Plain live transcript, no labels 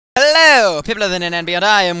Hello, people of the internet and beyond.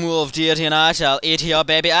 I am Wolf Deity and I shall eat your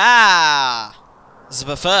baby. But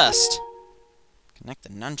first, connect the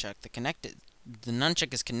nunchuck. The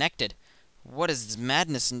nunchuck is connected. What is this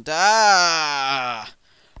madness? And why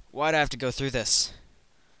do I have to go through this?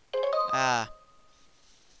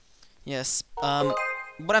 Yes.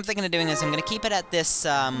 What I'm thinking of doing is I'm gonna keep it at this.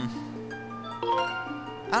 I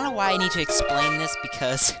don't know why I need to explain this,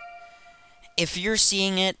 because if you're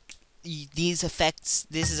seeing it, these effects,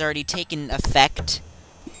 this has already taken effect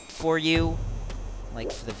for you,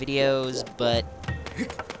 like for the videos, but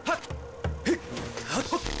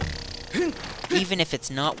even if it's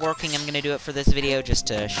not working, I'm gonna do it for this video just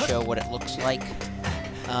to show what it looks like.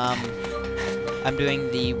 I'm doing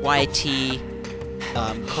the YT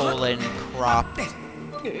colon crop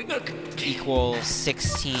equals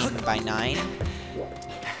 16:9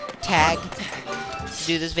 tag to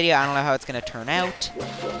do this video. I don't know how it's gonna turn out,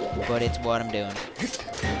 but it's what I'm doing.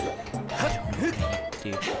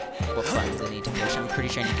 Dude, what buttons I need to push? I'm pretty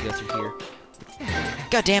sure I need to go through here.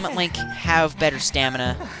 God damn it, Link! Have better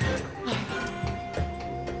stamina.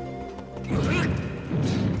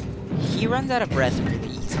 He runs out of breath really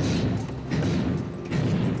easily.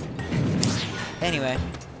 Anyway,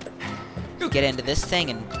 get into this thing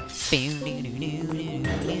and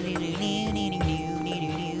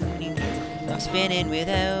I'm spinning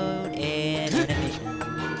without an animation.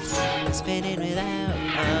 I'm spinning without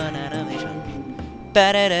an animation.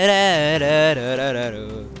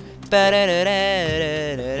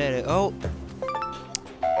 Oh!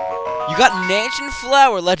 You got an ancient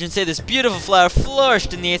flower! Legends say this beautiful flower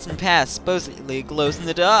flourished in the ancient past. Supposedly it glows in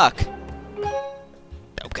the dark.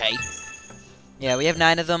 Okay. Yeah, we have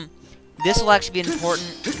 9 of them. This will actually be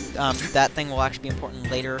important. That thing will actually be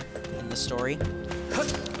important later in the story.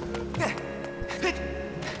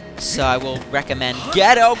 So I will recommend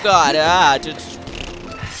oh god, just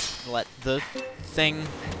let the thing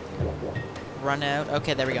run out.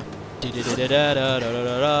 Okay, there we go.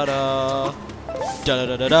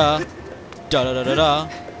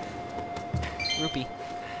 Rupee.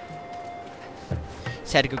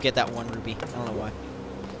 Just had to go get that one rupee. I don't know why.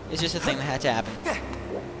 It's just a thing that had to happen.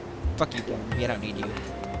 Fuck you, Rupee. I don't need you.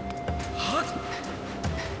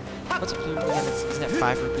 What's a blue rupee? Isn't it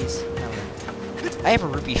 5 rupees? I don't know. I have a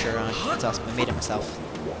rupee shirt on. That's awesome. I made it myself.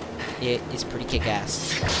 It is pretty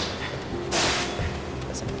kick-ass.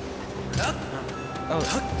 Listen. Oh,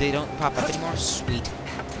 they don't pop up anymore? Sweet. So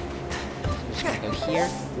we're just gonna go here.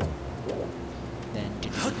 Then...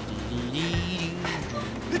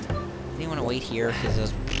 They want to wait here, because it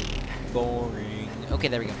was boring. Okay,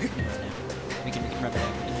 there we go. We can run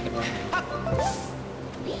now. We can run now.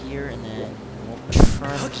 Here, and then we'll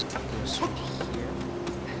try to just go straight here.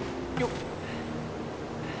 Nope.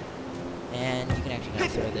 And you can actually kind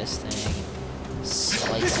of throw this thing,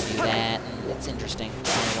 slice and do that, and it's interesting. I don't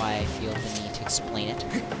know why I feel the need to explain it,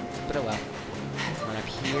 but oh well. Run up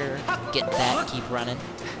here, get that, keep running.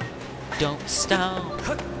 Don't stop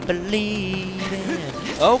believing.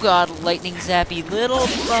 Oh god, lightning zappy little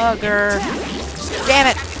bugger. Damn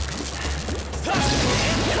it!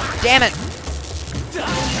 Damn it!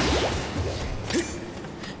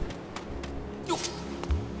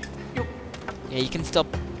 Yeah, you can still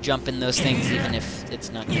jump in those things even if it's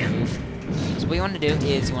not your move. So what you want to do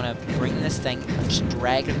is you want to bring this thing, just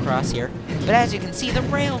drag it across here. But as you can see, the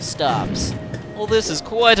rail stops. Well, this is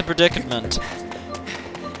quite a predicament.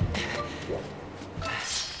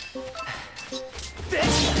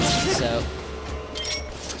 So,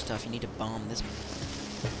 first off, you need to bomb this.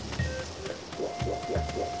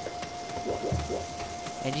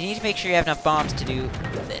 And you need to make sure you have enough bombs to do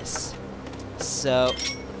this. So...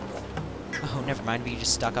 Oh, never mind, but you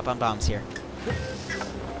just stock up on bombs here.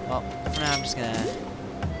 Well, for now I'm just gonna...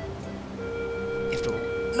 You have to...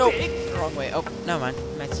 Nope! Wrong way. Oh, never mind.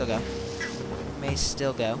 Might still go. May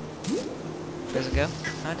still go. Does it go?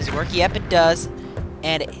 Oh, does it work? Yep, it does.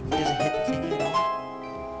 And does it hit the thing at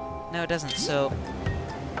all? No, it doesn't. So,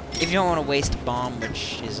 if you don't want to waste a bomb,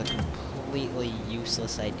 which is a completely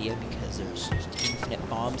useless idea because there's just infinite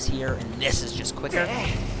bombs here, and this is just quicker.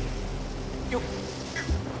 Nope.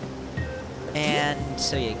 And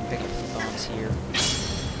so yeah, you can pick up a few bombs here.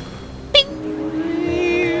 Bing!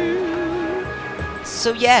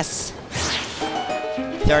 So yes!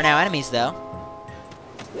 There are now enemies though.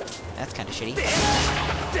 That's kind of shitty.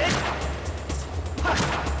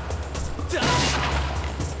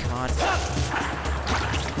 Come on.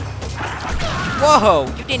 Whoa!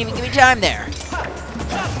 You didn't even give me time there!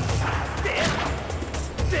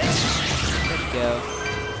 There you go.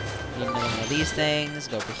 Need another one of these things.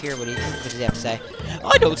 Go over here. What does he have to say?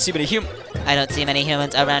 I don't see many I don't see many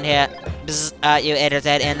humans around here. Bzz, you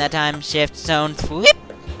interested in the time shift stone? Whoop.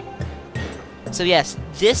 So yes,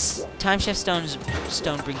 this time shift stone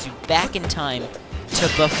brings you back in time to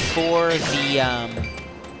before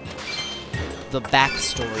the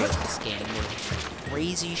backstory of this game, where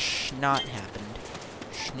crazy schnot happened.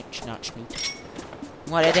 Schnit, schnot, schnoot.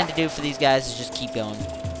 What I tend to do for these guys is just keep going.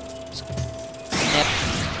 Snip.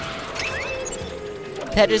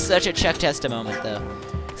 That is such a Chuck Testa moment, though.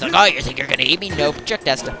 It's like, oh, you think you're gonna eat me? Nope, Chuck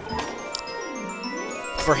Testa.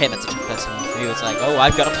 For him, it's a Chuck Testa moment. For you, it's like, oh,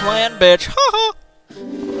 I've got a plan, bitch. Ha ha.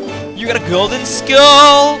 You got a golden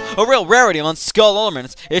skull! A real rarity among skull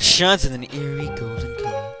ornaments. It shines in an eerie golden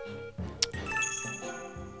color.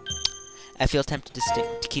 I feel tempted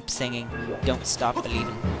to keep singing Don't Stop Believing.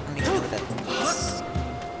 I don't even know what that means.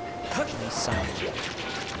 Actually, song.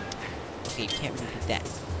 Okay, you can't really do that.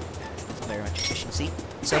 That's very much efficiency.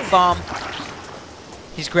 So, bomb.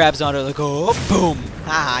 He just grabs onto it like, oh, boom!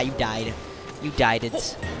 Haha, you died. You died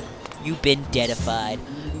it. You've been deadified.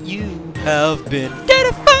 You have been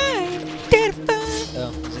deadified! Deadified!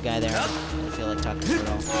 Oh, there's a guy there. I don't feel like talking to her at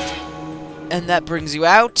all. And that brings you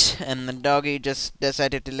out, and the doggy just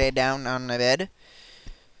decided to lay down on the bed.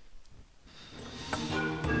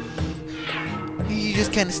 He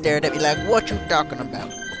just kind of stared at me like, what you talking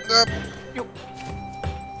about?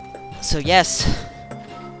 So yes,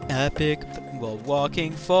 epic while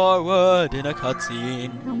walking forward in a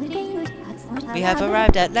cutscene. We have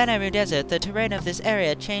arrived at Lanaru Desert. The terrain of this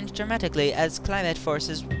area changed dramatically as climate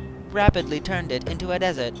forces rapidly turned it into a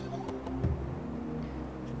desert.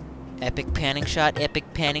 Epic panning shot,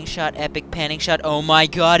 epic panning shot, epic panning shot. Oh my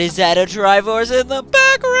god, is that a Triforce in the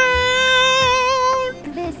background?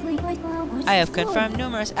 I have confirmed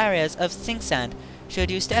numerous areas of sink sand. Should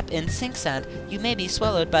you step in sink sand, you may be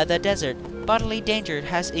swallowed by the desert. Bodily danger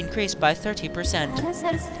has increased by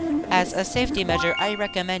 30%. As a safety measure, I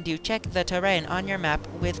recommend you check the terrain on your map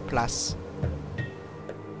with plus.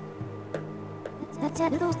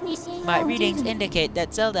 My readings indicate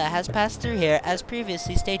that Zelda has passed through here as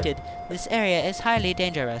previously stated. This area is highly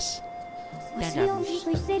dangerous.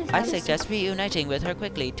 I suggest reuniting with her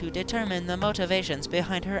quickly to determine the motivations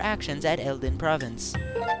behind her actions at Eldin Province.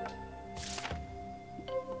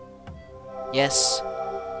 Yes.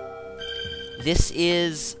 This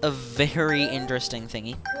is a very interesting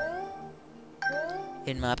thingy.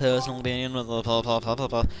 In my personal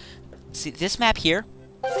opinion, see, this map here...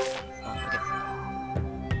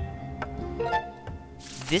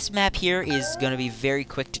 This map here is going to be very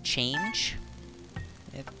quick to change.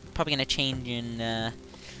 It's probably going to change in a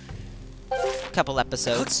couple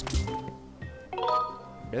episodes.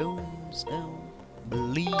 Don't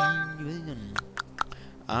believe in.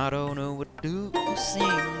 I don't know what to sing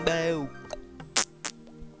about.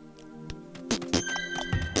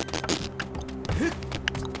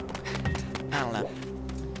 I don't know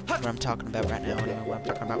what I'm talking about right now. I don't know what I'm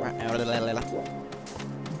talking about right now.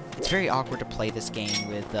 It's very awkward to play this game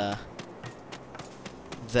with the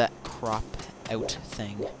crop out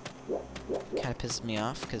thing. Kind of pisses me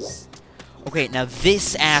off because... Okay, now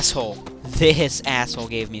this asshole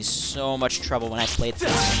gave me so much trouble when I played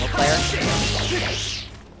this single player.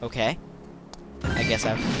 Okay. I guess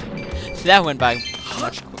that went by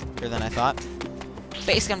much quicker than I thought.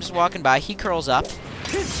 Basically, I'm just walking by. He curls up.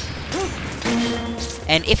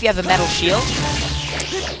 And if you have a metal shield,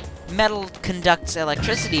 metal conducts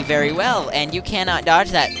electricity very well, and you cannot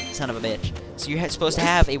dodge that son of a bitch. So you're supposed to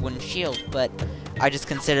have a wooden shield, but I just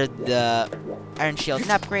considered the iron shield an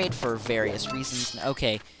upgrade for various reasons.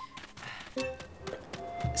 Okay.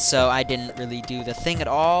 So I didn't really do the thing at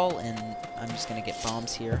all, and I'm just gonna get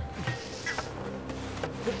bombs here.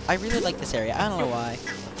 I really like this area. I don't know why.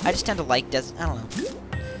 I just tend to like desert. I don't know.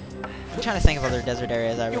 I'm trying to think of other desert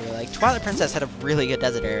areas I really like. Twilight Princess had a really good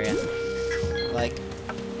desert area. Like,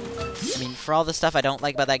 I mean, for all the stuff I don't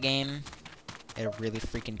like about that game, it had a really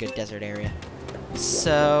freaking good desert area.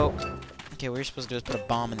 So, okay, what you're supposed to do is put a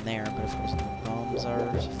bomb in there, but of course no bombs are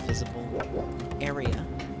visible area.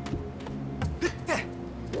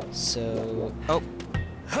 So, oh.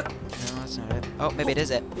 No, that's not it. Oh, maybe it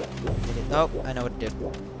is it. Oh, I know what to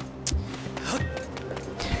do.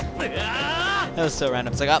 That was so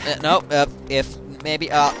random. It's like, oh, no, if, maybe,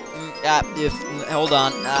 if, hold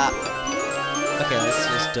on, okay, let's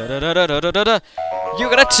just da-da-da-da-da-da-da. You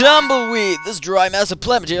got a tumbleweed! This dry mass of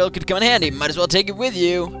plant material could come in handy. Might as well take it with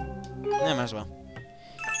you. Yeah, might as well.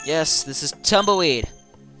 Yes, this is tumbleweed.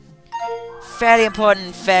 Fairly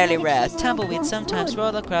important, fairly rare. Tumbleweeds sometimes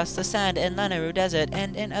roll across the sand in Lanaru Desert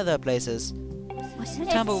and in other places.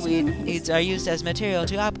 Tumbleweeds are used as material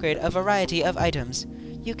to upgrade a variety of items.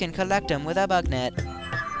 You can collect them with a bug net.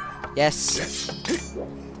 Yes.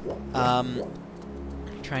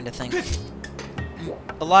 Trying to think.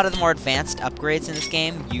 A lot of the more advanced upgrades in this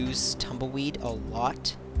game use tumbleweed a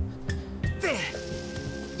lot.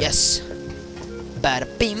 Yes. Bada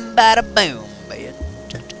bing, bada boom.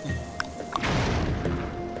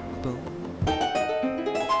 Boom.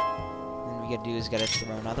 Then we gotta do is gotta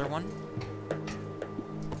throw another one.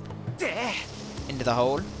 Into the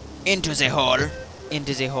hole. Into the hole.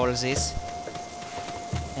 Into the holeses.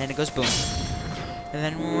 And it goes boom. And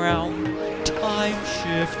then round. Time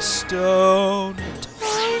shift stone.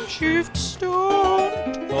 Time shift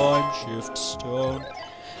stone. Time shift stone.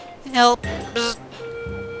 Help.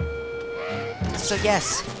 So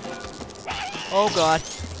yes. Oh god.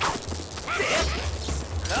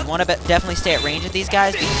 You want to definitely stay at range of these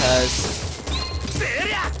guys because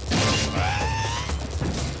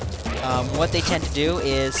what they tend to do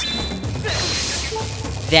is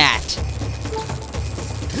that.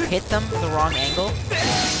 Hit them the wrong angle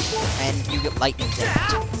and you get lightning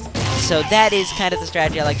zapped. So that is kind of the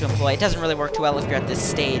strategy I like to employ. It doesn't really work too well if you're at this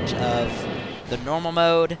stage of the normal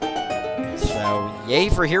mode. So yay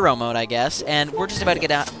for hero mode, I guess. And we're just about to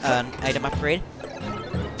get an item upgrade.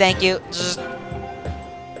 Thank you.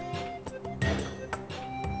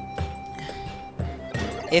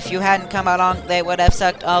 If you hadn't come along, they would have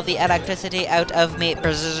sucked all the electricity out of me.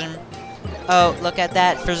 Precision. Oh, look at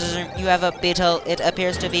that. Precision. You have a beetle. It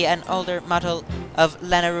appears to be an older model of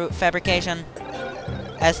lanaru fabrication.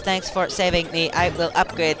 As thanks for saving me, I will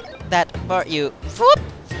upgrade that for you. Whoop!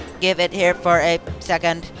 Give it here for a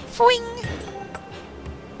second. Foing!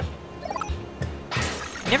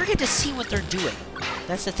 You never get to see what they're doing.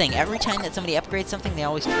 That's the thing. Every time that somebody upgrades something, they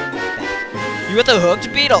always turn it back. You got the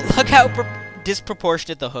hooked beetle! Look how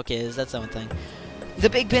disproportionate the hook is. That's one thing. The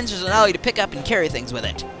big pincers allow you to pick up and carry things with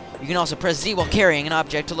it. You can also press Z while carrying an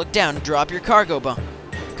object to look down and drop your cargo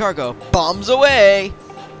bombs away!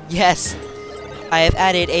 Yes! I have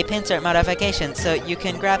added a pincer modification so you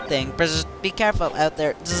can grab things. Be careful out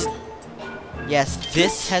there. Yes,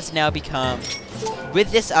 this has now become...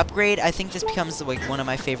 With this upgrade, I think this becomes like one of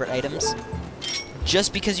my favorite items.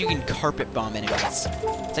 Just because you can carpet bomb enemies.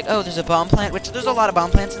 It's like, oh, there's a bomb plant, which there's a lot of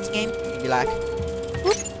bomb plants in this game. You'd be like,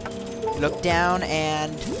 whoop. Look down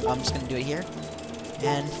and... I'm just gonna do it here.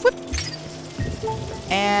 And whoop.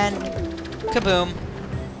 And kaboom.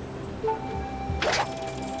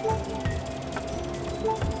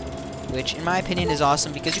 Which, in my opinion, is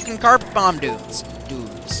awesome because you can carpet bomb dooms.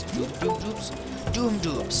 Dooms.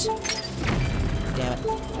 Dooms. Damn it.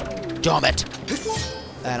 Damn it.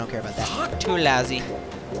 I don't care about that. Too lousy.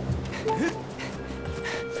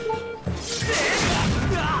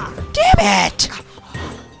 Damn it!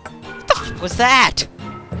 What the f was that?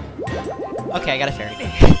 Okay, I got a fairy.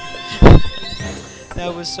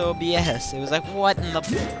 That was so BS. It was like, what in the...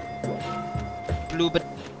 Bloobit.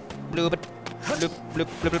 Bloobit.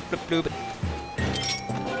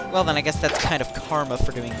 Well, then I guess that's kind of karma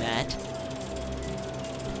for doing that.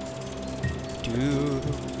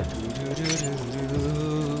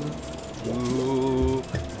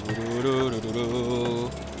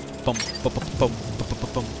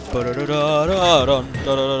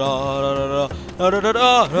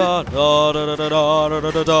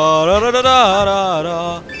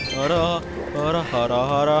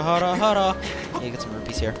 Yeah, get some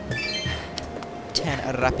rupees here.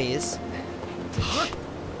 10 rupees.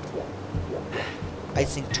 I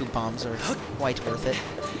think 2 bombs are quite worth it.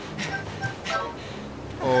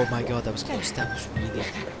 Oh my god, that was close. That was really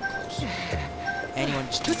close. Anyone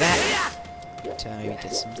just do that? Maybe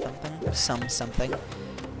did something.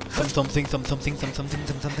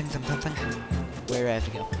 Where do I have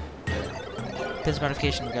to go? Pins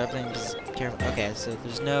modification, goblin, just careful. Okay, so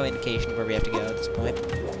there's no indication of where we have to go at this point.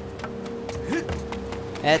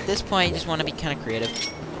 At this point, you just want to be kind of creative.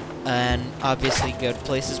 And obviously go to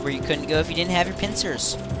places where you couldn't go if you didn't have your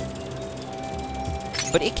pincers.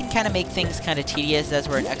 But it can kind of make things kind of tedious. That's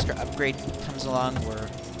where an extra upgrade comes along, where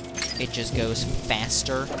it just goes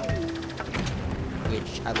faster.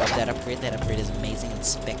 Which, I love that upgrade. That upgrade is amazing and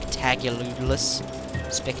spectacular-less.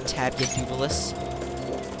 Spectabulous.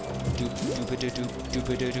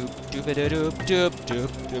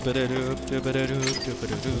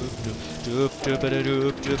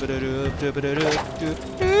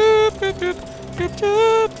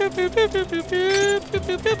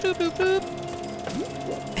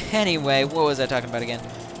 Anyway, what was I talking about again?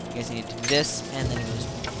 You guys need to do this, and then it goes...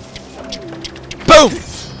 BOOM!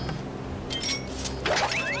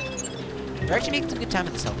 We're actually making some good time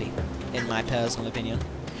with this LP, in my personal opinion.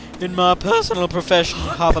 In my personal professional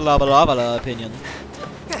habla opinion.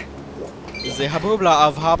 The habubla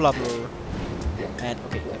of hablabla. And,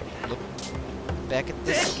 okay, good. back at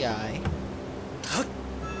this guy.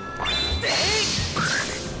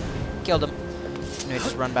 Killed him. Anyway,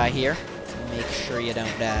 just run by here. Make sure you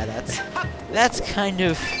don't die. That's kind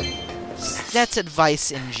of... That's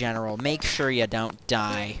advice in general. Make sure you don't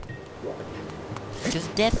die. Because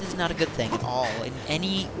death is not a good thing at all. In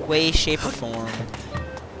any way, shape, or form,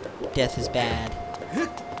 death is bad.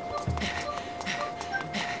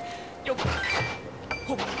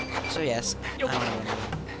 So yes, I don't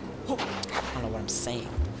know what I'm saying.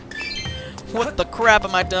 What the crap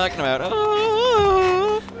am I talking about?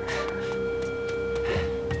 Oh!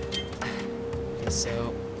 Okay,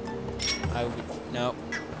 so I would no.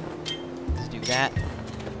 Let's do that.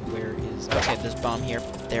 Where is? Okay, there's bomb here.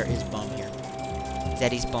 There is bomb here.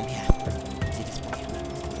 Zeddy's bomb here. Zeddy's bomb here.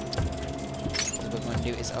 So what we're going to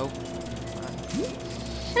do is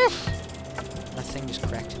my thing just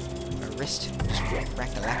cracked. My wrist just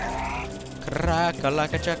cracked a laka.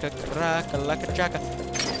 Crack-a-laka-chaka, crack-a-laka-chaka.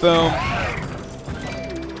 Boom.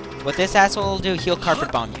 What this asshole will do, he'll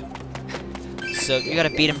carpet bomb you. So you gotta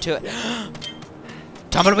beat him to it.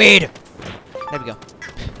 Tumbleweed! There we go.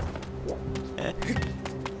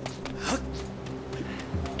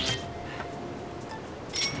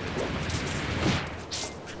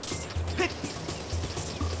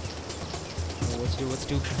 Let's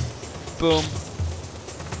do. Boom.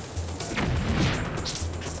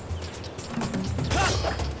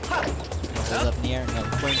 Hold up in the air and go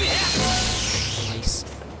boing. Nice.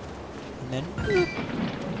 And then. I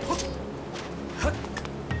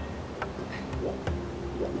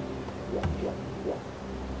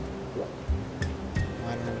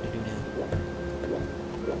don't know what to do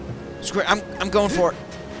now. Screw it, I'm going for it.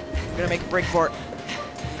 I'm gonna make a break for it.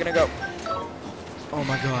 I'm gonna go. Oh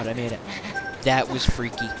my god, I made it. That was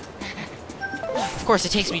freaky. Of course,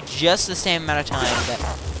 it takes me just the same amount of time that...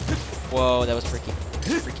 Whoa, that was freaky.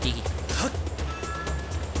 Freaky deaky.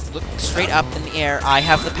 Look straight up in the air. I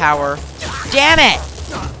have the power. Damn it!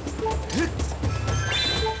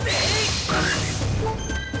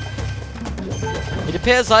 It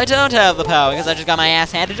appears I don't have the power because I just got my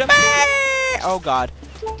ass handed to me! Oh god.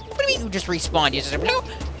 What do you mean you just respawned? You just...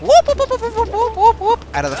 Whoop, whoop, whoop, whoop, whoop, whoop, whoop, whoop,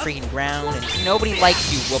 out of the freaking ground, and nobody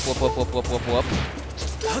likes you. Whoop, whoop, whoop, whoop, whoop, whoop, whoop.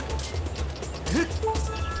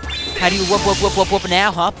 How do you whoop, whoop, whoop, whoop, whoop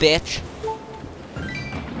now, huh, bitch?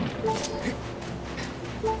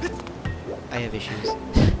 I have issues.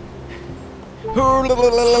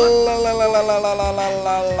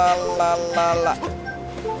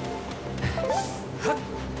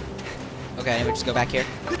 Okay, anyway, just go back here,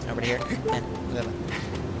 over to here, and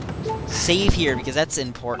save here, because that's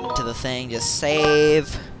important to the thing. Just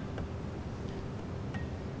save.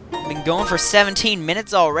 Been going for 17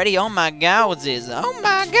 minutes already. Oh my god, what's this? Oh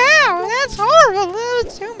my god, that's horrible.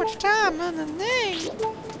 That's too much time on the thing.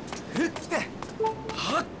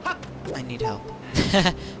 I need help.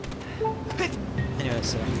 Anyway,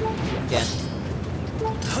 so again.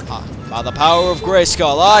 By the power of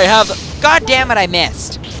Grayskull, I have the... God damn it, I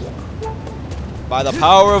missed. By the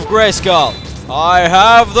power of Grayskull, I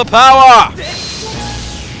have the power!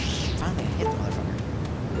 Finally, I hit the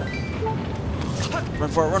motherfucker. Run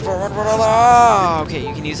for it, run for it, run for it! Oh, okay,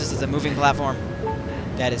 you can use this as a moving platform.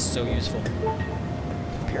 That is so useful.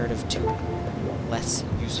 Comparative to less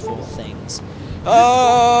useful things.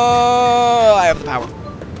 Oh, I have the power.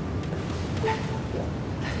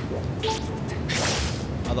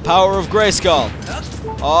 By the power of Grayskull,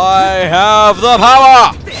 I have the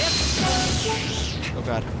power! Oh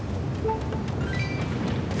god.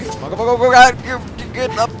 Go, go, go, go, God,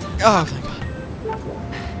 get up. Oh, thank god.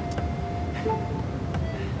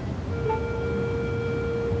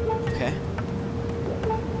 Okay.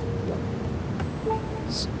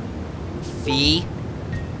 Fee?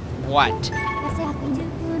 What?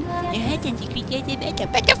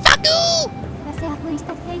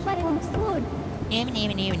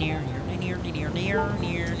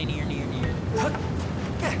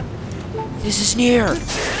 This is near.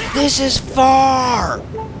 This is far.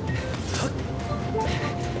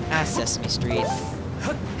 Ah, Sesame Street.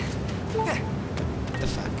 The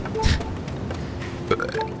fuck.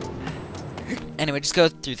 Anyway, just go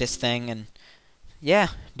through this thing and yeah,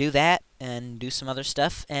 do that and do some other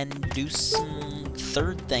stuff and do some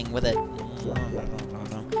third thing with it.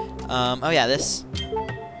 Oh yeah, this.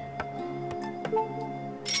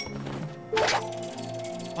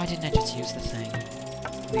 Why didn't I just use the thing?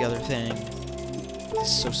 The other thing.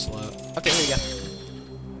 It's so slow. Okay, here we go.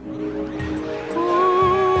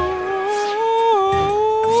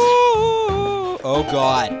 Oh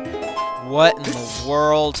god. What in the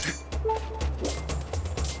world?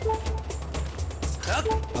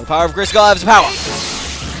 By the power of Grayskull, I have the power!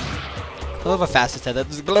 I love how fast it said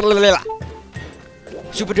that.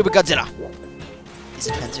 Super duper Godzilla is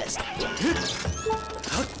a transvestite.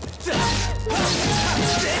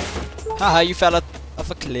 Haha, you fell off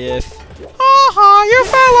a cliff. Haha, you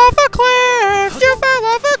fell off a cliff! You fell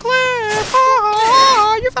off a cliff!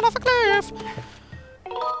 Haha, you fell off a cliff!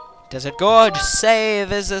 Does it good?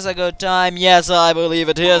 Save. Is this a good time? Yes, I believe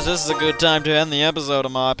it is. This is a good time to end the episode,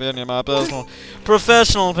 in my opinion. My personal,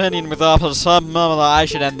 professional opinion without some I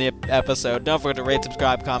should end the episode. Don't forget to rate,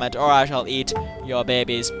 subscribe, comment, or I shall eat your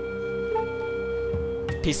babies.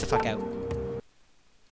 Peace the fuck out.